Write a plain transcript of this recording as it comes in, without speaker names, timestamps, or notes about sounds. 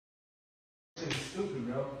stupid,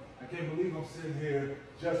 yo. I can't believe I'm sitting here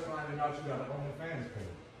just finding out you got an OnlyFans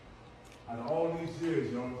page. Out of all these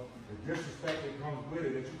years, yo, the disrespect that comes with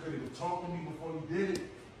it, that you couldn't even talk to me before you did it,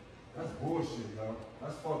 that's bullshit, yo.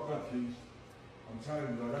 That's fucked up, Keith. I'm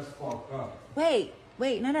telling you, yo, that's fucked up. Wait,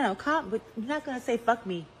 no. You're not gonna say fuck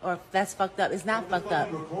me or that's fucked up. It's not fucked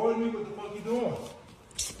up. You recording me? What the fuck you doing?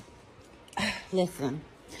 Listen,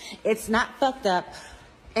 it's not fucked up,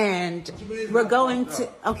 and we're going to.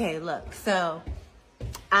 Okay, look. So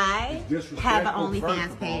I have an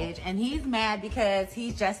OnlyFans page, and he's mad because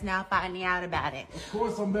he's just now finding out about it. Of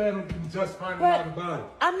course, I'm mad I'm just finding out about it.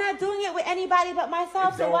 I'm not doing it with anybody but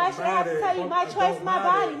myself, so why should I have to tell you my choice, my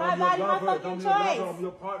body, my fucking choice? I'm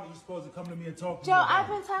your partner. You're supposed to come to me and talk to me. Joe, I've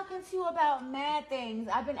been talking to you about mad things.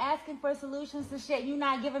 I've been asking for solutions to shit. You're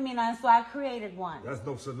not giving me none, so I created one. That's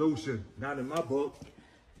no solution. Not in my book.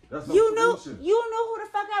 That's no solution. You knew who the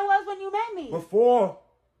fuck I was when you met me. Before,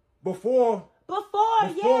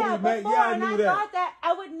 I knew that. Thought that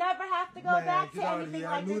I would never have to go back to anything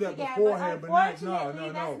like this again. Beforehand, but unfortunately,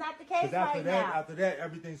 that's not the case right now. After that,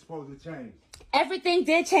 everything's supposed to change. Everything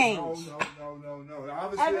did change. No.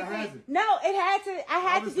 Obviously, it hasn't. No, it had to. I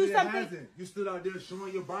had to do something. Hasn't. You stood out there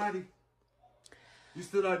showing your body. You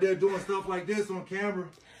stood out there doing stuff like this on camera.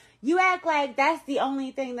 You act like that's the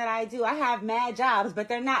only thing that I do. I have mad jobs, but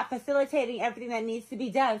they're not facilitating everything that needs to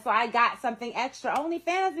be done. So I got something extra.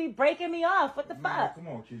 OnlyFans be breaking me off. What the fuck? Come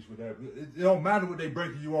on, Keish, with that. It don't matter what they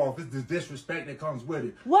breaking you off. It's the disrespect that comes with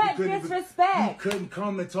it. What disrespect? You couldn't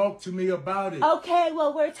come and talk to me about it. Okay,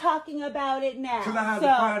 well, we're talking about it now. Because I had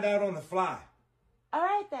to find out on the fly. All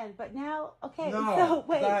right, then. But now, okay. No, so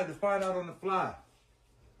wait. I had to find out on the fly.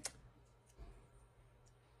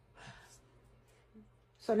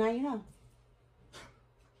 So now you know.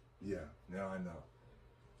 Yeah, now I know.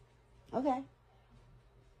 Okay.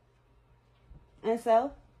 And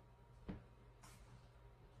so?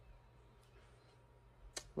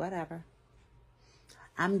 Whatever.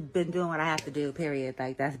 I've been doing what I have to do, period.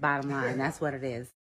 Like, that's bottom line. That's what it is.